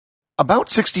About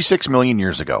 66 million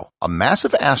years ago, a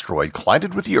massive asteroid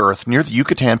collided with the Earth near the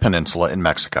Yucatan Peninsula in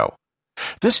Mexico.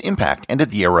 This impact ended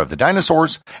the era of the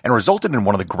dinosaurs and resulted in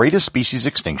one of the greatest species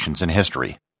extinctions in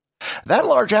history. That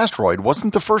large asteroid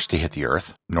wasn't the first to hit the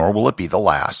Earth, nor will it be the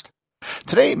last.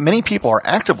 Today, many people are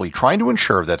actively trying to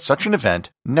ensure that such an event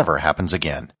never happens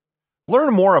again.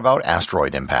 Learn more about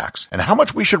asteroid impacts and how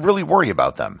much we should really worry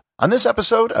about them on this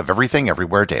episode of Everything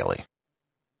Everywhere Daily.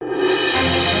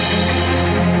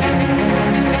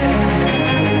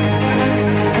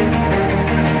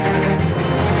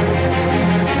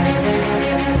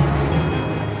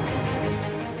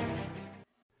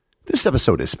 This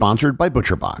episode is sponsored by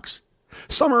ButcherBox.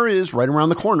 Summer is right around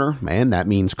the corner, and that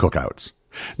means cookouts.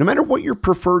 No matter what your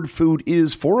preferred food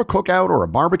is for a cookout or a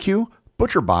barbecue,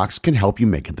 ButcherBox can help you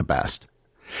make it the best.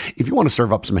 If you want to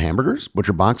serve up some hamburgers,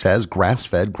 ButcherBox has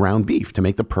grass-fed ground beef to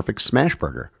make the perfect smash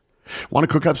burger. Want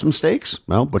to cook up some steaks?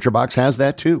 Well, ButcherBox has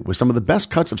that too, with some of the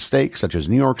best cuts of steak such as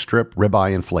New York strip,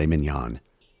 ribeye, and filet mignon.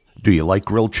 Do you like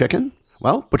grilled chicken?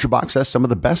 Well, ButcherBox has some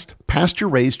of the best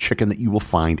pasture-raised chicken that you will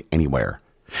find anywhere.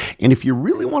 And if you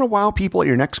really want to wow people at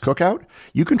your next cookout,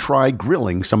 you can try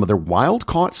grilling some of their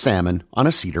wild-caught salmon on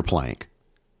a cedar plank.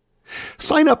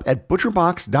 Sign up at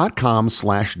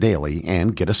butcherbox.com/daily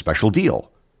and get a special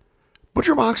deal.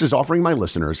 ButcherBox is offering my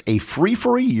listeners a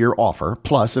free-for-a-year offer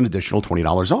plus an additional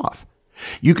 $20 off.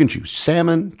 You can choose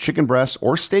salmon, chicken breasts,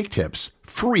 or steak tips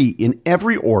free in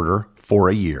every order for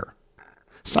a year.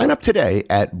 Sign up today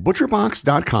at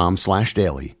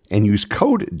butcherbox.com/daily and use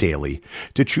code DAILY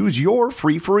to choose your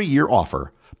free for a year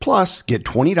offer, plus get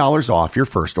 $20 off your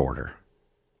first order.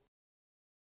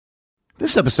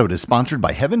 This episode is sponsored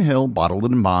by Heaven Hill Bottled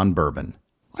and Bond Bourbon.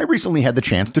 I recently had the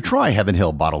chance to try Heaven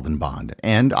Hill Bottled and Bond,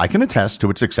 and I can attest to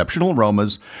its exceptional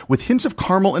aromas with hints of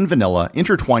caramel and vanilla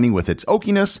intertwining with its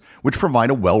oakiness, which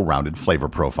provide a well-rounded flavor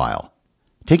profile.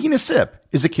 Taking a sip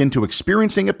is akin to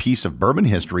experiencing a piece of bourbon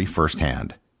history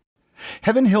firsthand.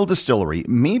 Heaven Hill Distillery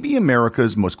may be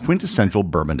America's most quintessential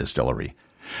bourbon distillery.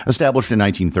 Established in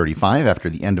 1935 after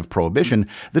the end of Prohibition,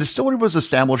 the distillery was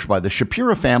established by the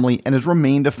Shapira family and has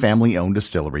remained a family-owned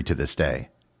distillery to this day.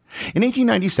 In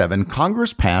 1897,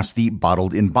 Congress passed the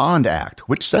Bottled in Bond Act,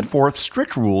 which set forth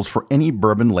strict rules for any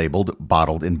bourbon labeled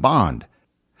Bottled in Bond.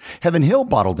 Heaven Hill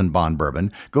Bottled and Bond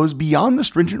Bourbon goes beyond the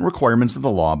stringent requirements of the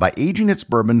law by aging its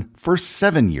bourbon for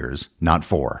 7 years, not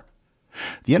 4.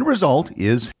 The end result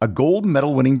is a gold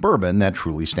medal-winning bourbon that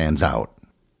truly stands out.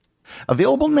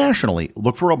 Available nationally,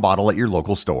 look for a bottle at your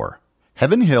local store.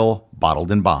 Heaven Hill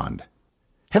Bottled and Bond.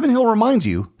 Heaven Hill reminds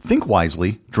you, think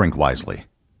wisely, drink wisely.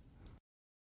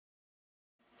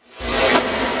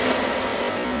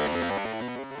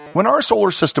 When our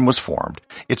solar system was formed,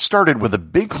 it started with a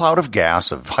big cloud of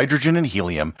gas of hydrogen and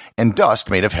helium and dust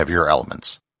made of heavier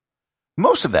elements.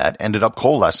 Most of that ended up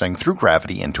coalescing through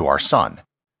gravity into our sun.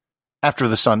 After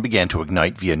the sun began to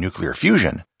ignite via nuclear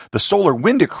fusion, the solar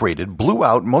wind it created blew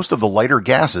out most of the lighter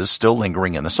gases still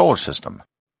lingering in the solar system.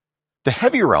 The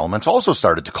heavier elements also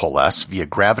started to coalesce via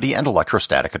gravity and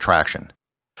electrostatic attraction.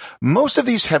 Most of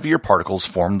these heavier particles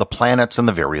formed the planets and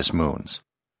the various moons.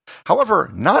 However,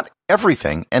 not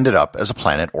everything ended up as a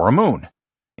planet or a moon.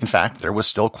 In fact, there was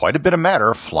still quite a bit of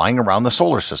matter flying around the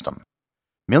solar system.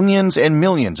 Millions and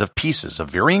millions of pieces of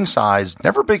varying size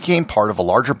never became part of a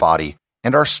larger body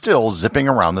and are still zipping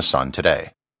around the sun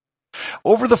today.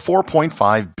 Over the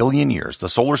 4.5 billion years the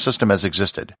solar system has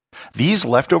existed, these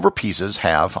leftover pieces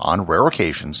have, on rare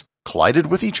occasions, collided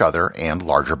with each other and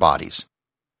larger bodies.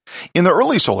 In the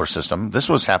early solar system, this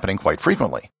was happening quite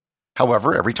frequently.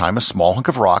 However, every time a small hunk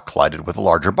of rock collided with a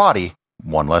larger body,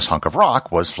 one less hunk of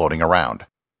rock was floating around.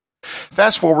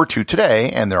 Fast forward to today,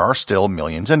 and there are still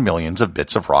millions and millions of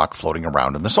bits of rock floating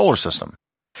around in the solar system.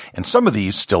 And some of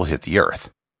these still hit the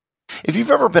Earth. If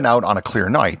you've ever been out on a clear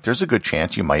night, there's a good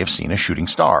chance you might have seen a shooting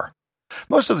star.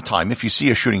 Most of the time, if you see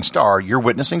a shooting star, you're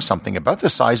witnessing something about the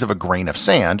size of a grain of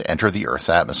sand enter the Earth's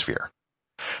atmosphere.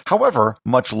 However,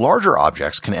 much larger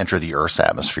objects can enter the Earth's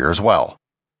atmosphere as well.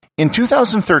 In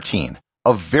 2013,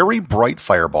 a very bright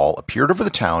fireball appeared over the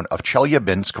town of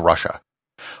Chelyabinsk, Russia.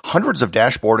 Hundreds of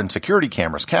dashboard and security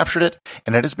cameras captured it,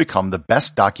 and it has become the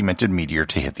best documented meteor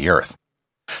to hit the Earth.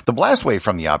 The blast wave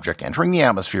from the object entering the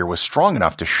atmosphere was strong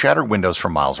enough to shatter windows for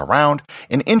miles around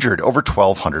and injured over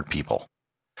 1,200 people.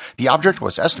 The object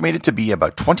was estimated to be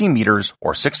about 20 meters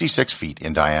or 66 feet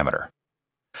in diameter.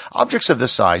 Objects of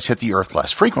this size hit the Earth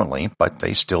less frequently, but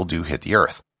they still do hit the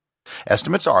Earth.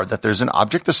 Estimates are that there's an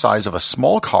object the size of a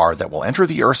small car that will enter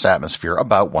the Earth's atmosphere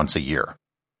about once a year.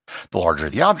 The larger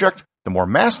the object, the more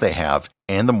mass they have,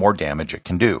 and the more damage it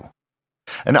can do.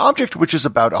 An object which is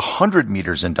about 100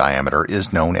 meters in diameter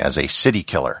is known as a city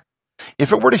killer.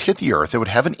 If it were to hit the Earth, it would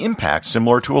have an impact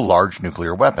similar to a large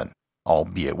nuclear weapon,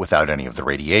 albeit without any of the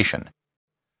radiation.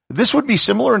 This would be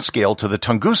similar in scale to the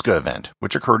Tunguska event,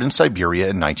 which occurred in Siberia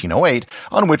in 1908,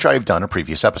 on which I have done a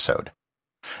previous episode.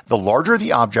 The larger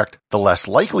the object, the less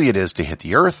likely it is to hit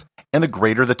the Earth, and the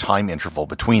greater the time interval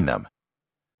between them.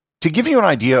 To give you an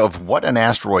idea of what an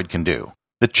asteroid can do,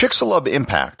 the Chicxulub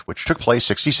impact, which took place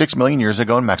 66 million years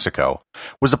ago in Mexico,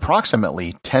 was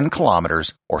approximately 10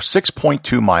 kilometers or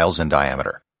 6.2 miles in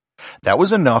diameter. That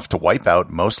was enough to wipe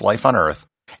out most life on Earth,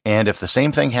 and if the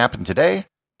same thing happened today,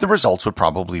 the results would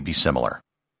probably be similar.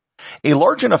 A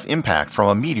large enough impact from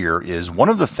a meteor is one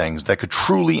of the things that could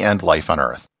truly end life on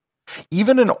Earth.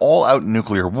 Even an all-out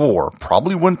nuclear war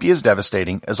probably wouldn't be as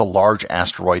devastating as a large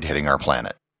asteroid hitting our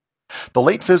planet. The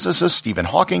late physicist Stephen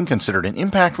Hawking considered an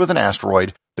impact with an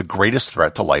asteroid the greatest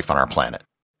threat to life on our planet.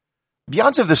 The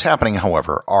odds of this happening,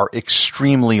 however, are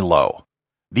extremely low.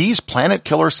 These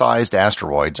planet-killer-sized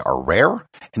asteroids are rare,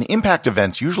 and impact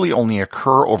events usually only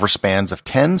occur over spans of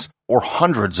tens or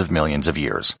hundreds of millions of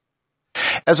years.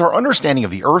 As our understanding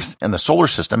of the Earth and the solar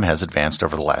system has advanced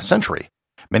over the last century,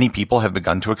 many people have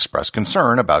begun to express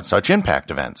concern about such impact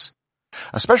events.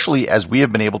 Especially as we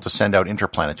have been able to send out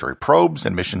interplanetary probes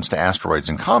and missions to asteroids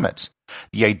and comets,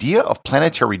 the idea of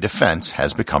planetary defense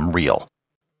has become real.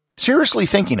 Seriously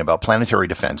thinking about planetary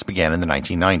defense began in the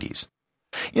 1990s.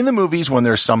 In the movies, when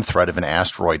there's some threat of an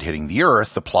asteroid hitting the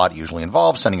Earth, the plot usually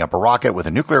involves sending up a rocket with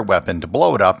a nuclear weapon to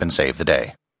blow it up and save the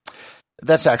day.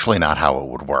 That's actually not how it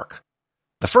would work.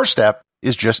 The first step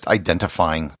is just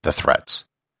identifying the threats.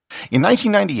 In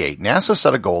 1998, NASA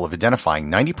set a goal of identifying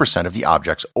 90% of the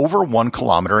objects over 1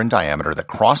 kilometer in diameter that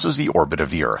crosses the orbit of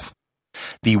the Earth.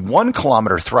 The 1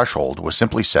 kilometer threshold was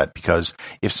simply set because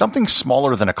if something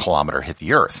smaller than a kilometer hit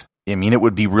the Earth, it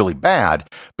would be really bad,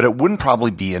 but it wouldn't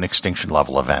probably be an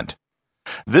extinction-level event.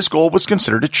 This goal was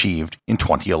considered achieved in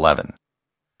 2011.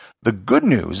 The good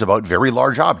news about very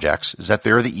large objects is that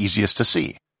they're the easiest to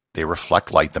see. They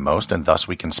reflect light the most, and thus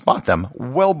we can spot them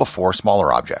well before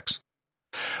smaller objects.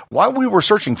 While we were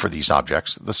searching for these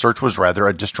objects, the search was rather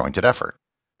a disjointed effort.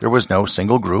 There was no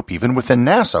single group, even within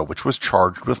NASA, which was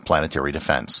charged with planetary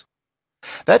defense.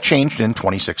 That changed in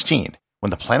 2016, when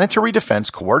the Planetary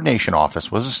Defense Coordination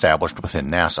Office was established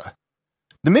within NASA.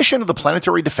 The mission of the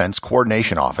Planetary Defense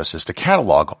Coordination Office is to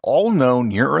catalog all known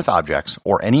near-Earth objects,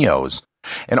 or NEOs,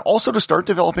 and also to start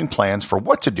developing plans for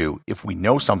what to do if we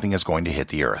know something is going to hit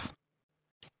the Earth.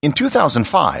 In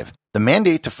 2005, the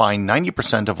mandate to find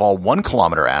 90% of all 1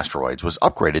 kilometer asteroids was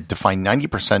upgraded to find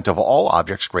 90% of all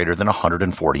objects greater than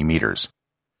 140 meters.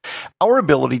 Our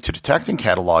ability to detect and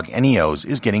catalog NEOs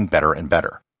is getting better and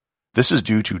better. This is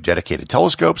due to dedicated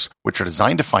telescopes, which are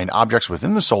designed to find objects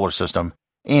within the solar system,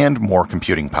 and more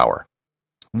computing power.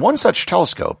 One such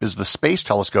telescope is the space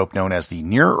telescope known as the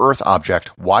Near-Earth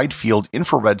Object Wide Field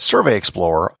Infrared Survey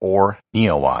Explorer, or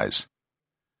NEOWISE.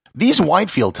 These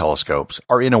wide-field telescopes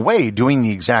are in a way doing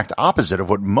the exact opposite of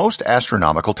what most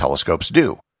astronomical telescopes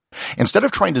do. Instead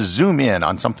of trying to zoom in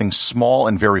on something small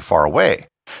and very far away,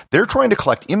 they're trying to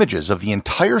collect images of the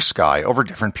entire sky over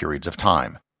different periods of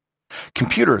time.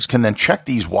 Computers can then check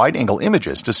these wide-angle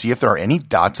images to see if there are any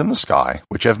dots in the sky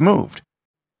which have moved.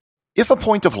 If a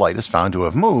point of light is found to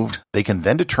have moved, they can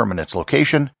then determine its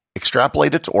location,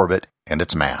 extrapolate its orbit, and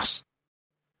its mass.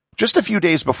 Just a few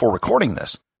days before recording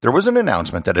this, there was an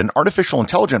announcement that an artificial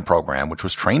intelligence program which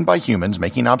was trained by humans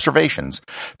making observations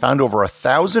found over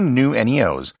 1,000 new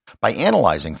NEOs by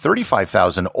analyzing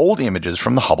 35,000 old images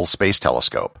from the Hubble Space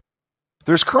Telescope.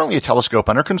 There's currently a telescope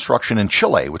under construction in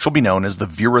Chile which will be known as the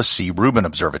Vera C. Rubin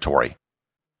Observatory.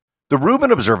 The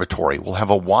Rubin Observatory will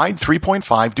have a wide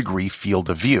 3.5-degree field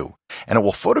of view, and it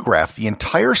will photograph the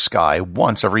entire sky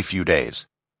once every few days.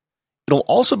 It'll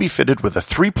also be fitted with a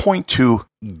 3.2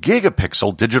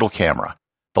 gigapixel digital camera,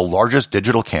 the largest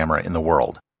digital camera in the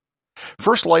world.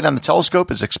 First light on the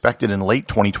telescope is expected in late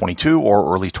 2022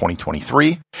 or early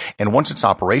 2023, and once it's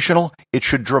operational, it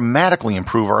should dramatically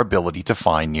improve our ability to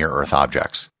find near-Earth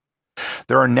objects.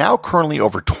 There are now currently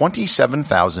over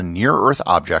 27,000 near-Earth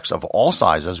objects of all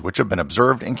sizes which have been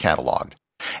observed and cataloged,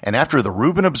 and after the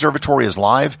Rubin Observatory is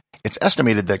live, it's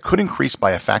estimated that it could increase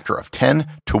by a factor of 10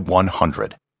 to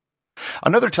 100.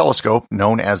 Another telescope,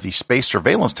 known as the Space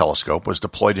Surveillance Telescope, was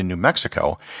deployed in New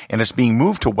Mexico, and it's being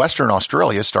moved to Western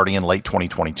Australia starting in late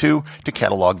 2022 to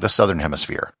catalog the Southern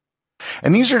Hemisphere.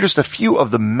 And these are just a few of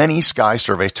the many sky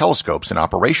survey telescopes in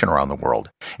operation around the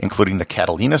world, including the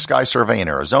Catalina Sky Survey in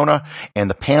Arizona and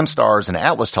the Pan-STARRS and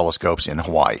Atlas telescopes in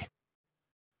Hawaii.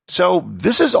 So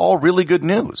this is all really good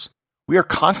news. We are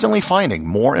constantly finding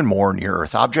more and more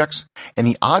near-Earth objects, and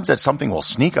the odds that something will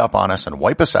sneak up on us and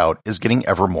wipe us out is getting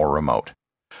ever more remote.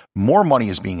 More money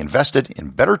is being invested in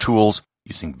better tools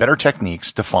using better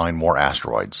techniques to find more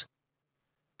asteroids.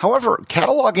 However,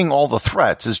 cataloging all the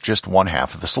threats is just one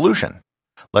half of the solution.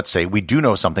 Let's say we do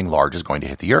know something large is going to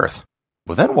hit the Earth.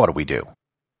 Well, then what do we do?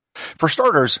 For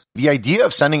starters, the idea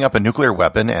of sending up a nuclear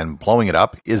weapon and blowing it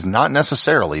up is not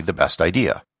necessarily the best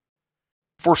idea.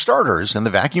 For starters, in the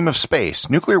vacuum of space,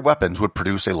 nuclear weapons would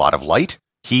produce a lot of light,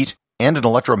 heat, and an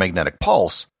electromagnetic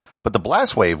pulse, but the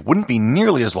blast wave wouldn't be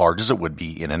nearly as large as it would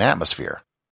be in an atmosphere.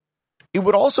 It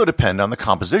would also depend on the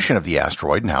composition of the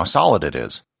asteroid and how solid it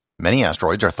is. Many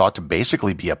asteroids are thought to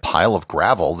basically be a pile of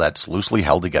gravel that's loosely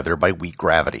held together by weak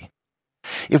gravity.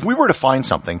 If we were to find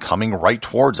something coming right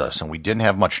towards us and we didn't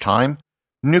have much time,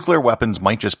 nuclear weapons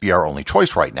might just be our only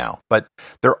choice right now, but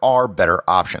there are better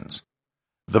options.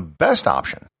 The best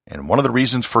option, and one of the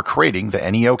reasons for creating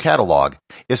the NEO catalog,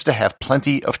 is to have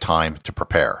plenty of time to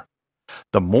prepare.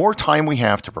 The more time we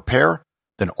have to prepare,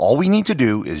 then all we need to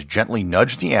do is gently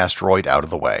nudge the asteroid out of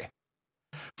the way.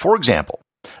 For example,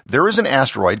 there is an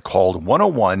asteroid called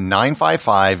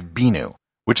 101955 Bennu,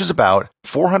 which is about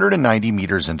 490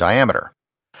 meters in diameter.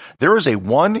 There is a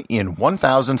 1 in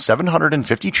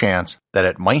 1,750 chance that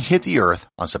it might hit the Earth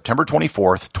on September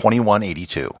 24,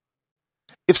 2182.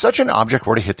 If such an object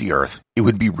were to hit the Earth, it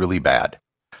would be really bad.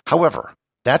 However,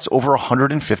 that's over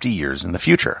 150 years in the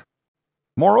future.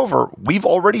 Moreover, we've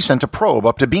already sent a probe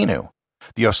up to Bennu,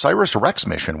 the OSIRIS-REx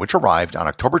mission, which arrived on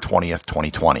October 20th,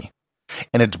 2020.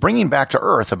 And it's bringing back to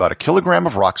Earth about 1 kilogram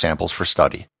of rock samples for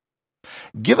study.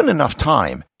 Given enough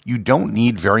time, you don't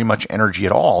need very much energy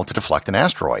at all to deflect an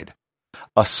asteroid.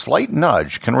 A slight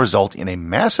nudge can result in a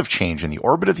massive change in the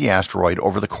orbit of the asteroid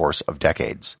over the course of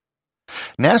decades.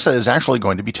 NASA is actually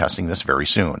going to be testing this very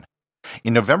soon.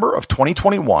 In November of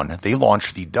 2021, they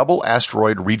launched the Double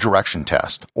Asteroid Redirection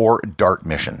Test, or DART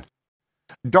mission.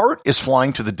 DART is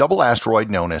flying to the double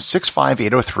asteroid known as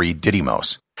 65803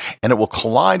 Didymos, and it will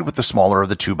collide with the smaller of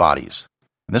the two bodies.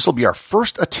 And this will be our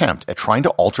first attempt at trying to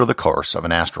alter the course of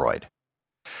an asteroid.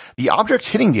 The object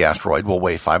hitting the asteroid will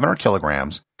weigh 500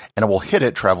 kilograms, and it will hit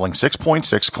it traveling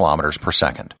 6.6 kilometers per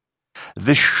second.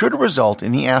 This should result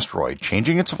in the asteroid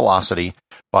changing its velocity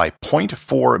by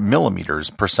 0.4 millimeters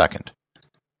per second.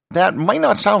 That might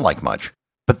not sound like much,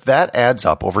 but that adds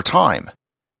up over time.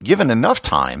 Given enough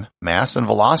time, mass, and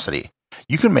velocity,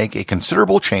 you can make a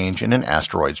considerable change in an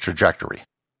asteroid's trajectory.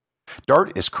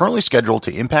 DART is currently scheduled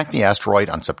to impact the asteroid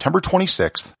on September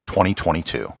 26,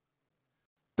 2022.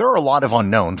 There are a lot of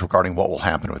unknowns regarding what will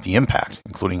happen with the impact,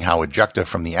 including how ejecta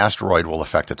from the asteroid will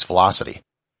affect its velocity.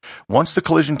 Once the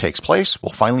collision takes place,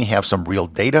 we'll finally have some real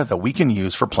data that we can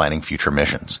use for planning future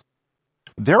missions.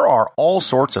 There are all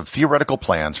sorts of theoretical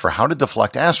plans for how to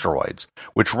deflect asteroids,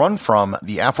 which run from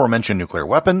the aforementioned nuclear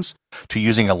weapons to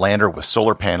using a lander with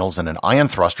solar panels and an ion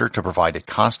thruster to provide a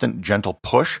constant, gentle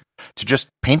push, to just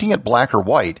painting it black or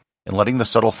white and letting the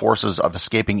subtle forces of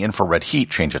escaping infrared heat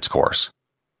change its course.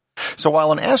 So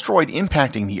while an asteroid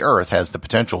impacting the Earth has the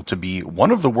potential to be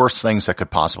one of the worst things that could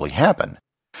possibly happen,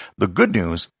 the good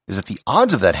news is that the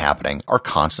odds of that happening are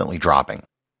constantly dropping.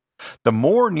 The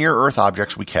more near-Earth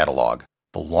objects we catalog,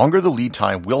 the longer the lead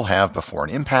time we'll have before an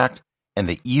impact, and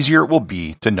the easier it will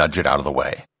be to nudge it out of the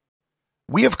way.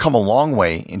 We have come a long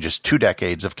way in just 2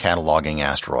 decades of cataloging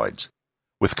asteroids.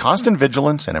 With constant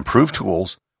vigilance and improved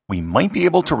tools, we might be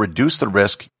able to reduce the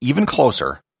risk even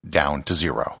closer, down to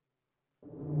zero.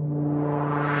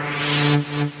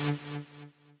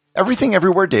 Everything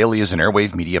Everywhere Daily is an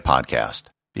Airwave Media podcast.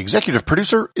 The executive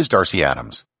producer is Darcy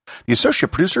Adams. The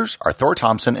associate producers are Thor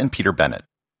Thompson and Peter Bennett.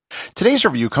 Today's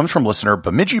review comes from listener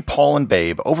Bemidji Paul and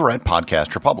Babe over at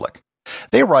Podcast Republic.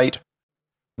 They write,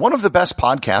 "One of the best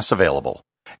podcasts available.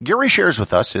 Gary shares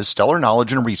with us his stellar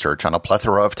knowledge and research on a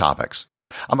plethora of topics.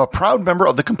 I'm a proud member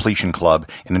of the Completion Club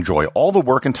and enjoy all the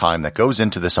work and time that goes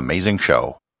into this amazing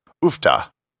show. Oofta."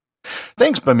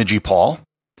 Thanks, Bemidji Paul.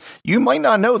 You might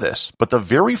not know this, but the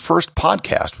very first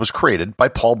podcast was created by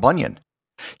Paul Bunyan.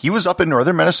 He was up in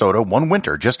northern Minnesota one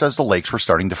winter just as the lakes were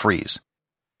starting to freeze.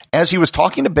 As he was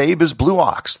talking to Babe his blue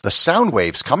ox, the sound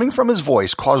waves coming from his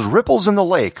voice caused ripples in the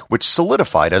lake, which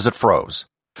solidified as it froze.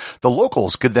 The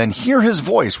locals could then hear his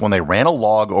voice when they ran a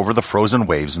log over the frozen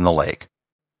waves in the lake.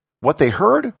 What they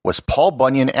heard was Paul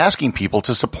Bunyan asking people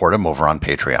to support him over on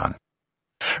Patreon.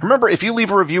 Remember, if you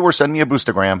leave a review or send me a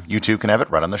boostagram, you too can have it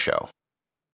read on the show.